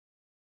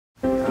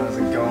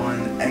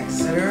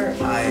Exeter.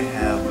 I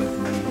have with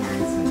me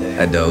here today.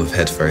 I dove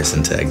headfirst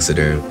into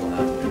Exeter.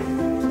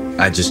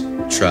 I just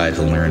try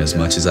to learn as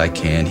much as I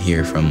can,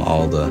 hear from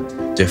all the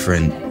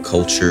different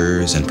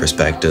cultures and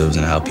perspectives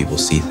and how people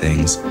see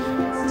things.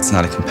 It's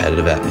not a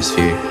competitive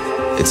atmosphere.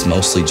 It's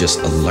mostly just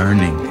a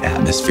learning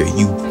atmosphere.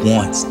 You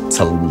want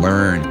to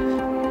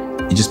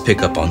learn. You just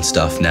pick up on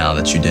stuff now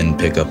that you didn't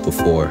pick up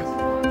before.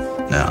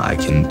 Now I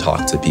can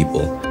talk to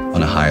people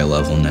on a higher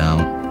level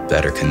now,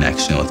 better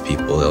connection with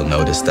people. They'll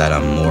notice that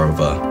I'm more of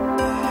a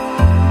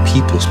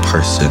people's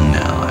person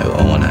now.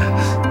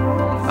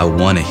 I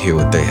wanna hear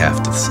what they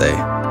have to say.